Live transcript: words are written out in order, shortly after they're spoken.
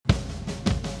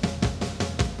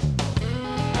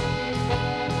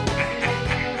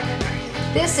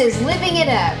This is Living It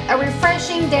Up, a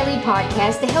refreshing daily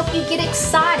podcast to help you get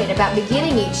excited about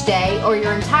beginning each day or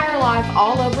your entire life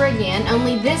all over again,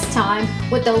 only this time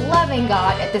with the loving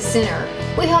God at the center.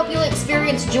 We hope you'll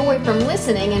experience joy from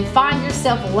listening and find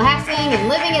yourself laughing and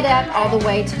living it up all the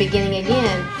way to beginning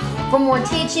again. For more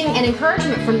teaching and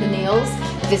encouragement from the Neals,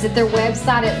 visit their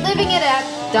website at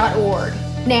livingitup.org.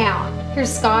 Now,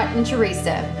 here's Scott and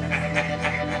Teresa.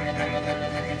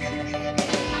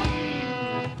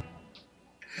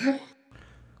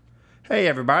 Hey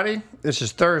everybody, this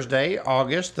is Thursday,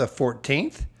 August the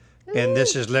 14th, and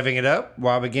this is Living It Up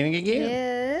while beginning again.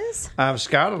 Yes. I'm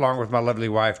Scott, along with my lovely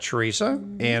wife Teresa,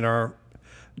 and our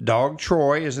dog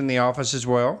Troy is in the office as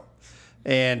well,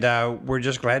 and we're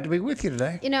just glad to be with you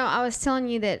today. You know, I was telling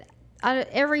you that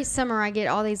every summer I get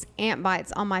all these ant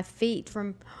bites on my feet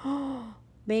from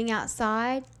being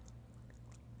outside,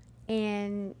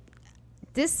 and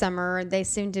this summer they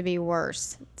seem to be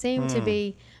worse. To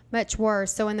be much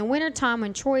worse. So in the wintertime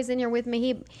when Troy's in here with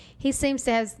me, he seems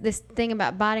to have this thing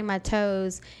about biting my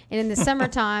toes. And in the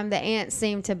summertime, the ants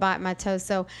seem to bite my toes.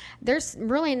 So there's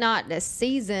really not a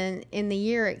season in the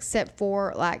year except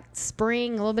for like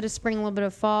spring, a little bit of spring, a little bit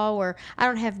of fall, where I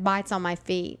don't have bites on my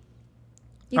feet.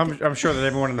 I'm sure that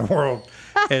everyone in the world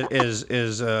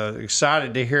is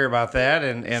excited to hear about that,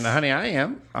 and honey,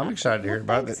 I'm excited to hear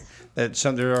about it. That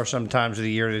there are some times of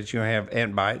the year that you have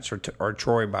ant bites or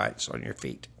Troy bites on your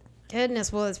feet.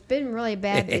 Goodness, well, it's been really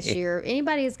bad this year.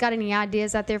 Anybody has got any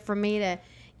ideas out there for me to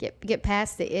get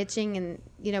past the itching?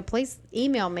 And please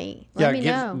email me. Let me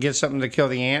know. Get something to kill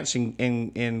the ants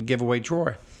and give away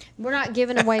Troy. We're not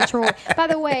giving away Troy. By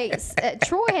the way,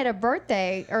 Troy had a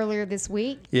birthday earlier this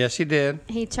week. Yes, he did.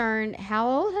 He turned how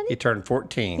old, honey? He turned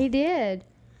 14. He did.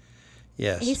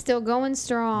 Yes. He's still going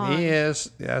strong. He is.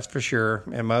 That's for sure.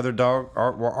 And my other dog,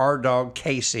 our dog,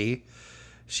 Casey,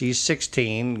 she's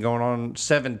 16, going on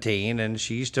 17, and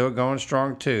she's still going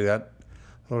strong, too. That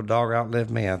little dog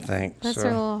outlived me, I think. Bless her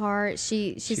little heart.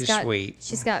 She's got sweet.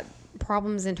 She's got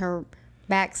problems in her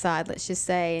backside, let's just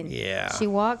say. And yeah. She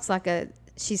walks like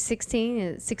she's 16,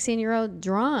 a 16-year-old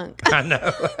drunk. I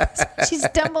know. She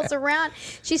stumbles around.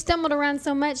 She stumbled around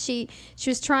so much. She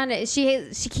was trying to.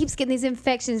 She keeps getting these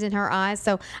infections in her eyes.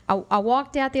 So I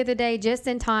walked out the other day just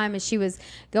in time, and she was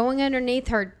going underneath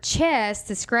her chest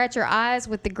to scratch her eyes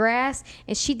with the grass,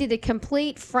 and she did a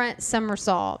complete front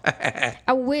somersault.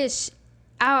 I wish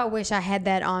I had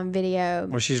that on video.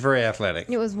 Well, she's very athletic.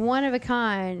 It was one of a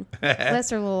kind. Bless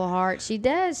her little heart. She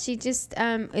does. She just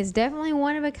is definitely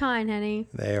one of a kind, honey.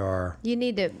 They are. You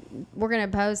need to. We're gonna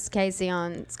post Casey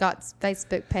on Scott's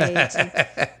Facebook page,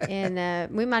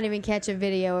 and we might even catch a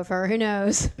video of her. Who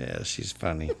knows? Yeah, she's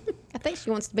funny. I think she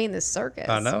wants to be in the circus.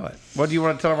 I know it. What do you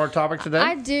want to tell them our topic today?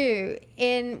 I do.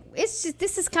 And this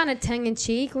is kind of tongue in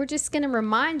cheek. We're just going to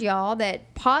remind y'all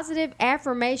that positive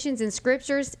affirmations in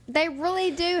scriptures, they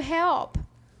really do help.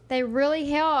 They really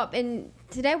help. And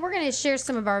today we're going to share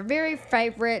some of our very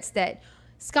favorites that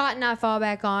Scott and I fall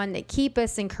back on that keep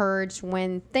us encouraged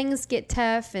when things get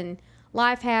tough and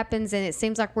life happens and it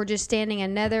seems like we're just standing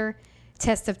another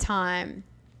test of time.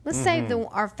 Let's save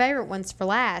our favorite ones for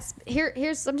last.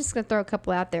 Here's I'm just going to throw a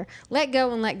couple out there. Let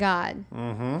go and let God.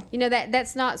 Mm-hmm. You know,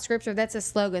 that's not scripture. That's a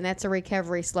slogan. That's a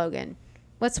recovery slogan.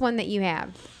 What's one that you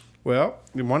have? Well,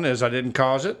 one is I didn't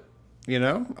cause it.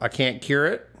 I can't cure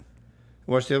it.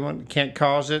 What's the other one? Can't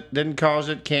cause it, didn't cause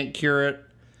it, can't cure it.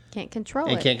 Can't control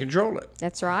and it. Can't control it.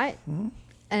 That's right. Mm-hmm.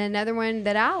 And another one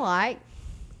that I like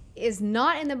is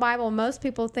not in the Bible. Most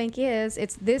people think is.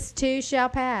 It's this too shall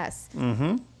pass.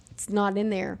 Mm-hmm. It's not in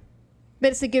there,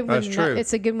 but it's a good one. That's true.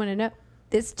 It's a good one to know.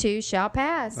 This too shall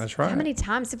pass. That's right. How many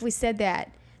times have we said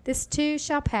that? This too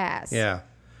shall pass. Yeah.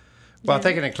 Well, I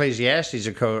think in Ecclesiastes,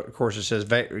 of course, it says,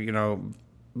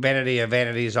 vanity of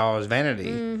vanities, all is vanity.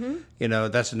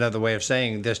 Mm-hmm. That's another way of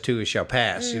saying this too shall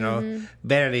pass. Mm-hmm.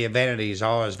 Vanity of vanities,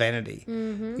 all is vanity.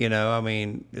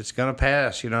 Mm-hmm. It's going to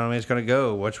pass. It's going to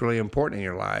go. What's really important in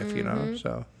your life, Mm-hmm.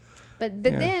 So. But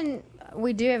then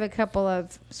we do have a couple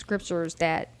of scriptures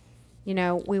that,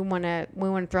 we want to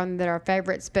throw in that are our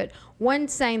favorites. But one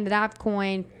saying that I've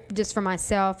coined just for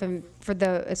myself and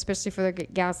especially for the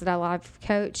gals that I life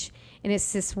coach, and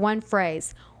it's this one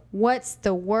phrase: what's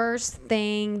the worst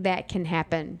thing that can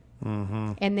happen?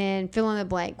 Mm-hmm. And then fill in the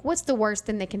blank. What's the worst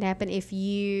thing that can happen if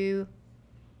you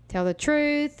tell the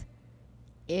truth,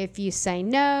 if you say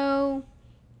no,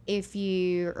 if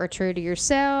you are true to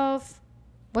yourself?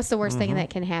 What's the worst thing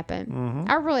that can happen? Mm-hmm.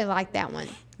 I really like that one.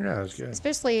 Yeah, that's good.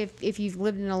 Especially if you've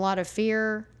lived in a lot of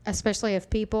fear, especially of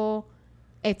people.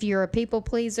 If you're a people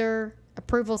pleaser,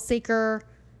 approval seeker,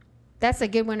 that's a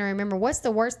good one to remember. What's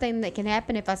the worst thing that can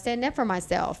happen if I stand up for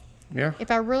myself? Yeah.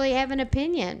 If I really have an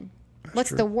opinion. What's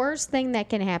true. the worst thing that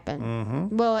can happen?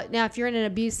 Mm-hmm. Well, now if you're in an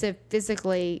abusive,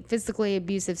 physically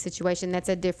abusive situation, that's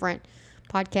a different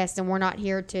podcast, and we're not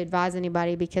here to advise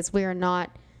anybody because we are not.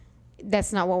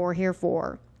 That's not what we're here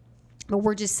for. But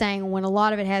we're just saying when a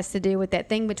lot of it has to do with that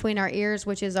thing between our ears,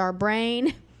 which is our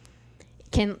brain,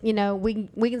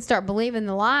 we can start believing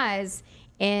the lies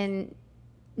and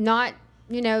not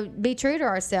be true to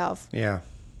ourselves. Yeah.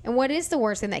 And what is the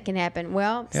worst thing that can happen?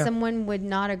 Well, someone would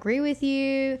not agree with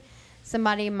you.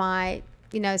 Somebody might,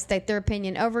 state their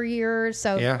opinion over yours.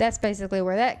 So that's basically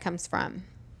where that comes from.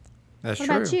 That's what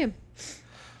true. What about you?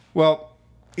 Well,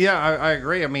 yeah, I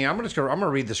agree. I mean, I'm gonna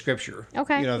read the scripture.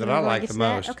 Okay. That I like the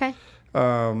most. Okay.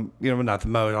 Not the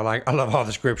most. I love all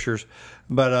the scriptures,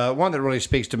 but one that really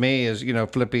speaks to me is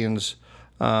Philippians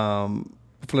 4:13.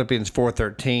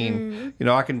 Mm-hmm.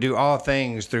 I can do all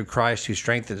things through Christ who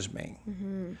strengthens me.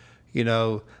 Mm-hmm.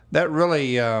 That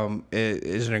really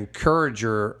is an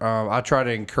encourager. I try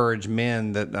to encourage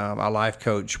men that I life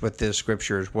coach with this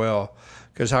scripture as well,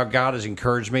 because how God has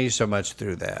encouraged me so much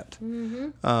through that.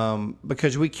 Mm-hmm.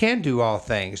 Because we can do all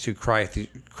things through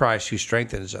Christ who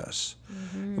strengthens us.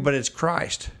 Mm-hmm. But it's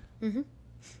Christ. Mm-hmm.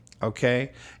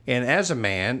 Okay? And as a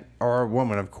man or a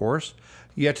woman, of course,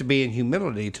 you have to be in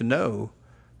humility to know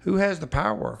who has the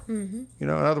power. Mm-hmm. In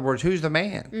other words, who's the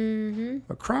man? Mm-hmm.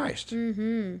 Well, Christ.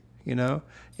 Mm-hmm.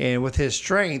 And with his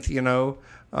strength,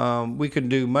 we can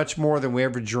do much more than we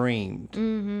ever dreamed.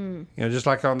 Mm-hmm. Just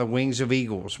like on the wings of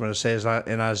eagles, when it says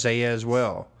in Isaiah as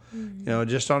well. Mm-hmm.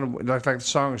 Just on like the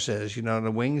song says,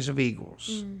 the wings of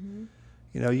eagles. Mm-hmm.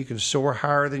 You can soar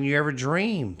higher than you ever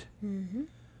dreamed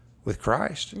with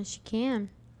Christ. Yes, you can.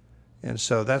 And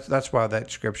so that's why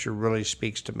that scripture really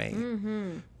speaks to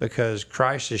me, because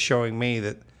Christ is showing me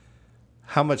that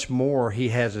how much more he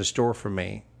has in store for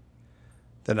me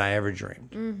than I ever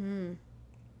dreamed. Mm-hmm.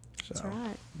 So. That's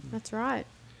right. That's right.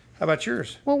 How about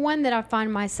yours? Well, one that I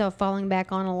find myself falling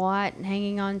back on a lot and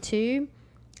hanging on to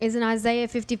is in Isaiah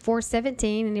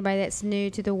 54:17. Anybody that's new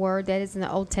to the word, that is in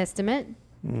the Old Testament.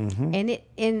 Mm-hmm.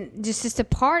 And just a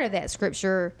part of that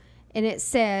scripture, and it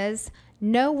says,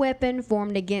 "No weapon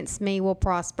formed against me will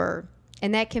prosper."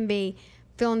 And that can be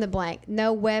fill in the blank.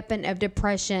 No weapon of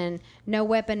depression, no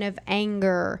weapon of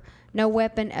anger, no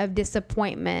weapon of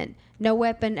disappointment, no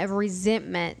weapon of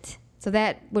resentment. So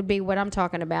that would be what I'm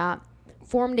talking about.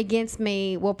 Formed against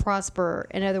me will prosper.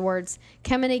 In other words,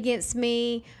 coming against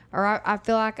me, or I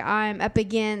feel like I'm up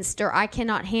against, or I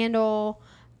cannot handle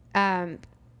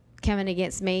coming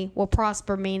against me will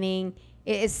prosper, meaning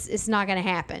it's not going to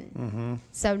happen. Mm-hmm.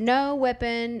 So no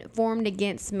weapon formed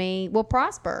against me will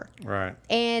prosper. Right.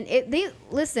 And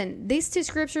listen, these two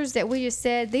scriptures that we just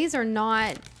said, these are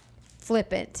not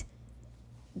flippant.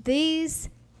 These,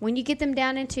 when you get them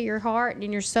down into your heart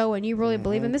and your soul and you really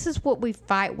believe them, this is what we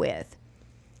fight with.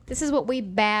 This is what we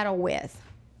battle with.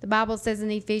 The Bible says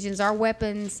in Ephesians, our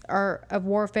weapons of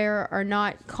warfare are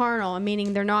not carnal,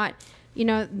 meaning they're not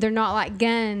like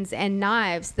guns and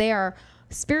knives. They are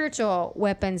spiritual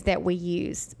weapons that we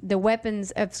use. The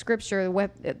weapons of Scripture,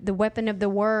 the weapon of the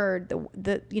Word,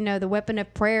 the weapon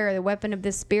of prayer, the weapon of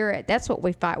the Spirit. That's what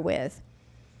we fight with.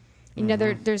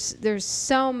 There's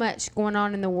so much going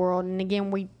on in the world, and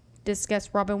again, we discussed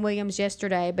Robin Williams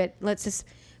yesterday, but let's just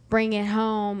bring it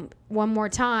home one more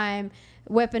time.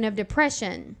 Weapon of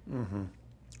depression. Mm-hmm.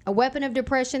 A weapon of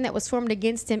depression that was formed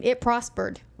against him, it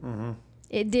prospered. Mm-hmm.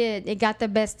 It did. It got the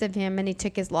best of him, and he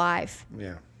took his life.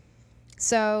 Yeah.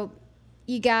 So,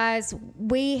 you guys,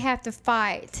 we have to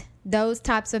fight those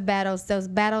types of battles, those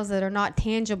battles that are not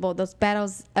tangible, those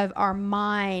battles of our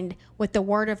mind with the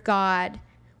Word of God,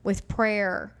 with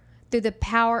prayer, through the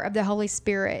power of the Holy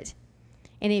Spirit.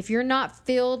 And if you're not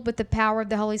filled with the power of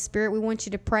the Holy Spirit, we want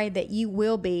you to pray that you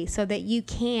will be, so that you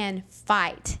can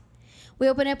fight. We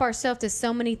open up ourselves to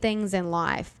so many things in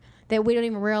life that we don't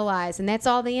even realize. And that's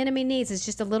all the enemy needs, is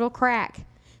just a little crack.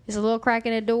 Just a little crack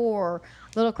in a door,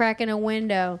 a little crack in a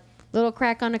window, a little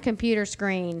crack on a computer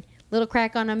screen, a little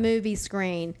crack on a movie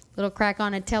screen, a little crack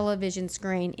on a television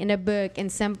screen, in a book,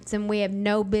 and some we have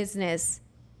no business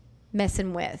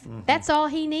messing with. Mm-hmm. That's all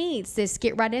he needs, is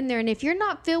get right in there. And if you're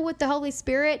not filled with the Holy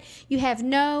Spirit, you have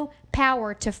no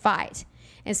power to fight.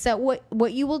 And so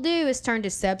what you will do is turn to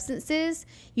substances.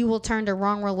 You will turn to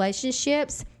wrong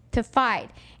relationships to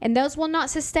fight. And those will not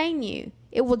sustain you.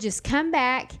 It will just come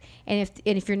back. And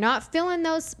if you're not filling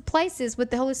those places with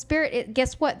the Holy Spirit,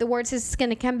 guess what? The Word says it's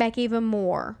going to come back even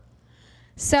more.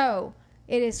 So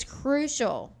it is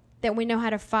crucial that we know how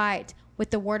to fight with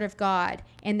the Word of God,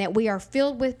 and that we are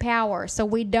filled with power, so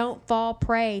we don't fall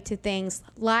prey to things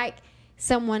like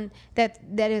someone that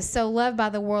is so loved by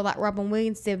the world like Robin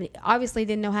Williams did. Obviously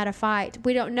didn't know how to fight.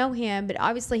 We don't know him, but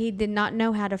obviously he did not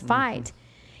know how to fight.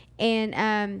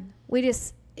 And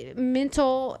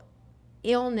mental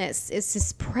illness is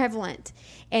just prevalent,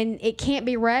 and it can't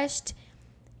be rushed.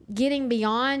 Getting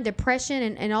beyond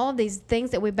depression and all of these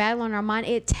things that we battle in our mind,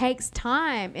 it takes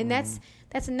time. And that's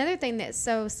another thing that's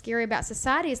so scary about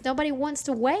society is nobody wants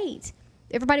to wait.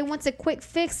 Everybody wants a quick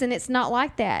fix, and it's not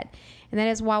like that. And that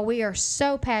is why we are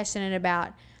so passionate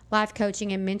about life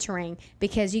coaching and mentoring,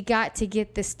 because you got to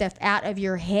get this stuff out of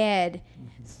your head,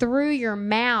 through your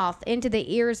mouth, into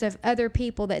the ears of other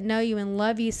people that know you and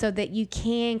love you, so that you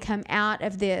can come out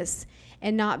of this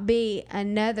and not be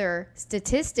another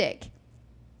statistic.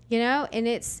 And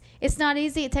it's not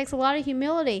easy. It takes a lot of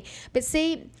humility. But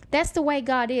see, that's the way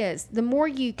God is. The more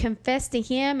you confess to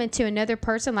him and to another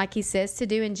person, like he says to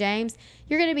do in James,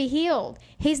 you're going to be healed.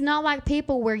 He's not like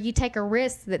people where you take a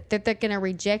risk that they're going to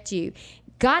reject you.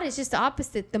 God is just the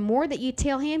opposite. The more that you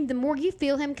tell him, the more you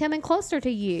feel him coming closer to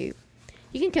you.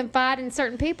 You can confide in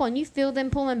certain people and you feel them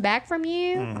pulling back from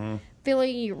you,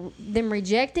 feeling them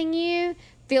rejecting you,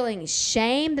 feeling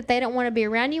shame that they don't want to be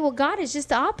around you. Well, God is just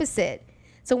the opposite.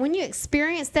 So when you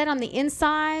experience that on the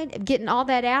inside, of getting all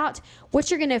that out,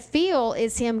 what you're going to feel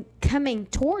is him coming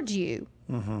towards you.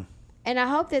 And I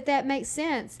hope that makes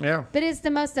sense. Yeah. But it's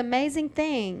the most amazing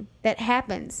thing that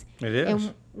happens. It is.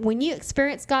 And when you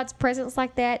experience God's presence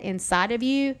like that inside of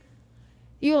you,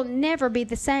 you'll never be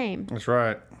the same. That's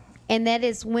right. And that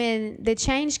is when the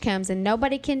change comes, and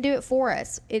nobody can do it for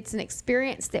us. It's an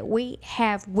experience that we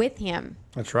have with him.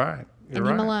 That's right. You're and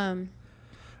right. him alone.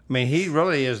 I mean, he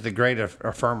really is the great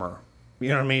affirmer. You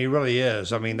know what I mean? He really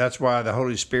is. I mean, that's why the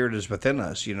Holy Spirit is within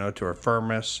us, to affirm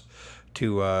us,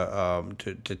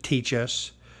 to teach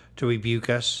us, to rebuke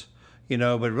us,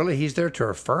 but really he's there to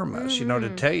affirm us, to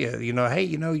tell you, hey,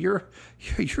 you're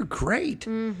great,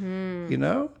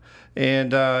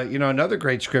 And, another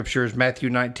great scripture is Matthew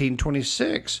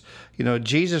 19:26.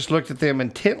 Jesus looked at them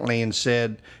intently and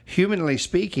said, humanly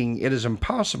speaking, it is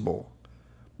impossible,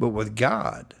 but with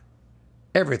God,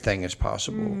 everything is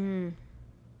possible.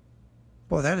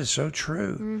 Boy, that is so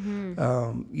true.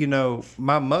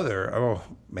 My mother, oh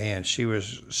man, she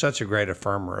was such a great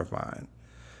affirmer of mine.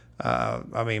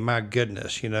 I mean, my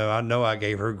goodness, I know I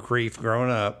gave her grief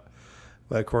growing up,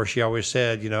 but of course she always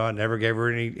said, I never gave her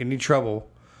any trouble.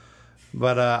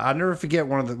 But I never forget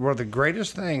one of the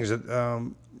greatest things that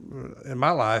in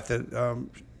my life that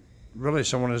really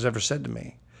someone has ever said to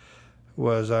me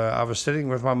was I was sitting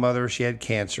with my mother. She had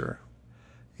cancer.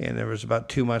 And it was about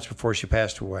 2 months before she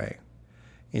passed away.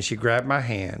 And she grabbed my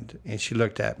hand and she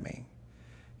looked at me.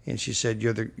 And she said,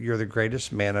 you're the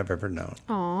greatest man I've ever known.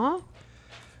 Aww.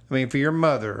 I mean, for your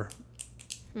mother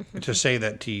to say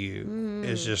that to you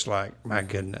is just like, my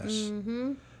goodness.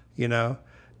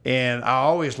 And I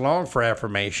always longed for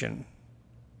affirmation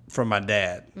from my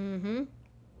dad.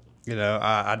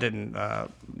 I didn't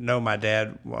know my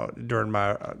dad during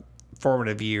my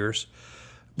formative years.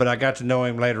 But I got to know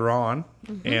him later on,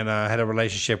 and I had a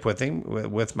relationship with him,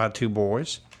 with my two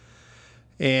boys.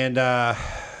 And,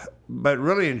 but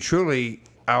really and truly,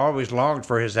 I always longed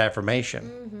for his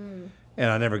affirmation, and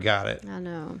I never got it. I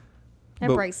know. That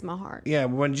breaks my heart. Yeah,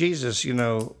 when Jesus,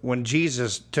 when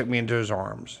Jesus took me into his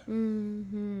arms,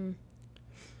 when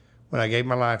I gave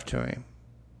my life to him,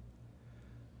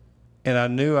 and I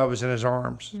knew I was in his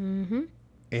arms, and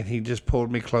he just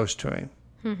pulled me close to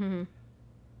him.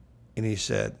 And he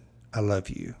said, I love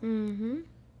you. And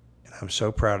I'm so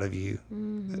proud of you.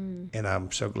 And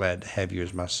I'm so glad to have you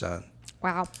as my son.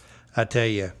 Wow. I tell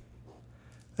you,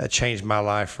 that changed my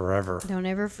life forever. Don't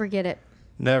ever forget it.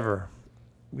 Never.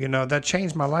 That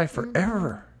changed my life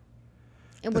forever.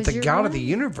 It that was the your God one. of the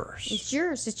universe. It's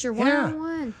yours. It's your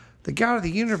one-on-one. The God of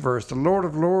the universe, the Lord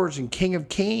of lords and King of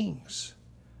kings.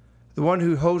 The one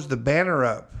who holds the banner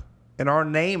up. And our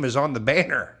name is on the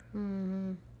banner.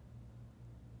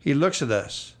 He looks at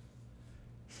us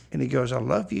and he goes, I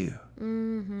love you.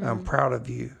 I'm proud of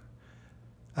you.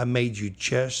 I made you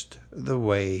just the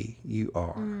way you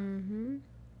are.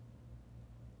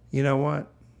 You know what?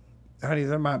 Honey,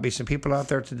 there might be some people out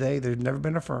there today that have never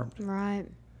been affirmed. Right.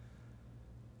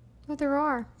 Well, there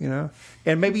are.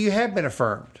 And maybe you have been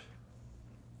affirmed.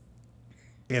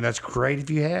 And that's great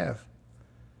if you have.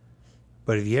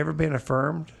 But have you ever been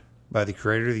affirmed by the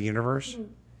creator of the universe?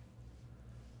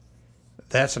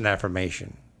 That's an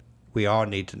affirmation we all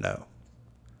need to know.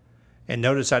 And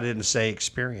notice I didn't say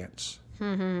experience.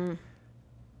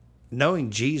 Knowing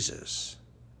Jesus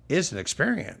is an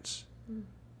experience,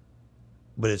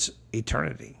 but it's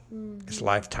eternity. It's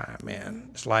lifetime,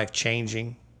 man. It's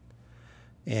life-changing.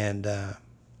 And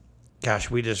gosh,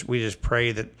 we just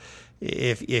pray that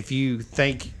if you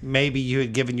think maybe you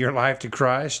had given your life to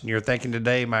Christ and you're thinking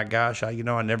today, my gosh, I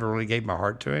never really gave my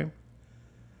heart to him.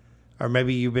 Or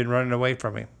maybe you've been running away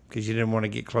from him because you didn't want to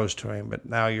get close to him. But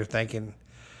now you're thinking,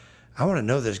 I want to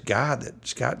know this God that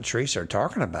Scott and Teresa are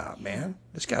talking about, man.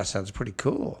 This guy sounds pretty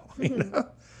cool, you know?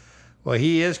 Well,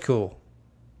 he is cool.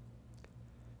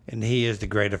 And he is the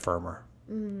great affirmer.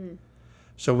 Mm-hmm.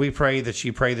 So we pray that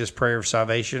you pray this prayer of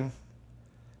salvation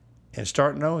and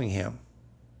start knowing him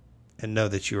and know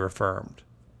that you are affirmed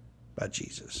by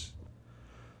Jesus.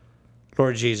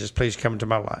 Lord Jesus, please come into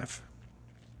my life.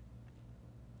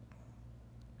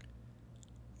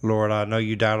 Lord, I know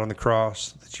you died on the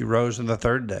cross, that you rose on the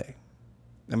third day.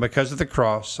 And because of the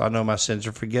cross, I know my sins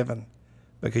are forgiven,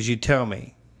 because you tell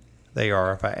me they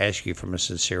are if I ask you from a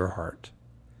sincere heart.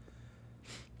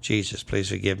 Jesus, please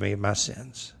forgive me of my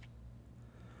sins.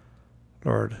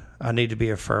 Lord, I need to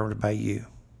be affirmed by you.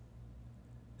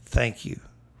 Thank you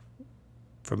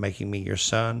for making me your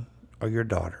son or your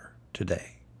daughter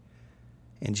today.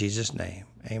 In Jesus' name,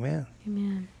 amen.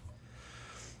 Amen.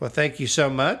 Well, thank you so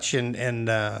much. And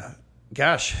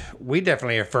gosh, we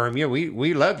definitely affirm you.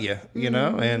 We love you, you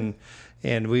know,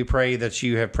 and we pray that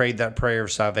you have prayed that prayer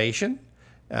of salvation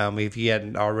if you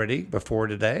hadn't already before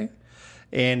today.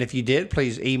 And if you did,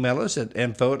 please email us at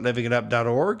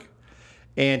info@livingitup.org.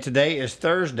 And today is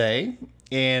Thursday.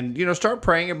 And, you know, start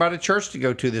praying about a church to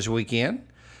go to this weekend.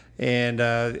 And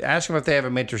ask them if they have a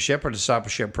mentorship or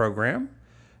discipleship program.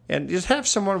 And just have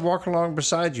someone walk along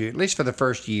beside you, at least for the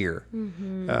first year,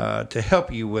 to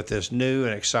help you with this new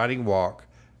and exciting walk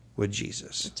with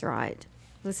Jesus. That's right.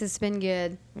 This has been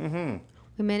good. Mm-hmm.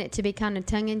 We meant it to be kind of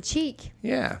tongue-in-cheek.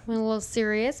 Yeah. We're a little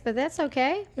serious, but that's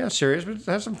okay. Yeah, serious, but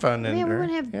have some fun in there. Yeah, we want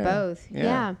to have both.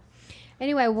 Yeah.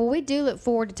 Anyway, well, we do look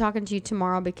forward to talking to you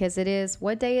tomorrow because it is,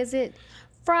 what day is it?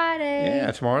 Friday.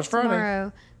 Yeah, tomorrow's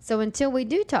Friday. So until we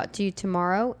do talk to you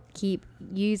tomorrow, keep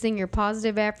using your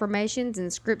positive affirmations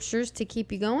and scriptures to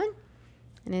keep you going.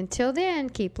 And until then,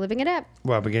 keep living it up.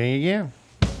 Well, beginning again.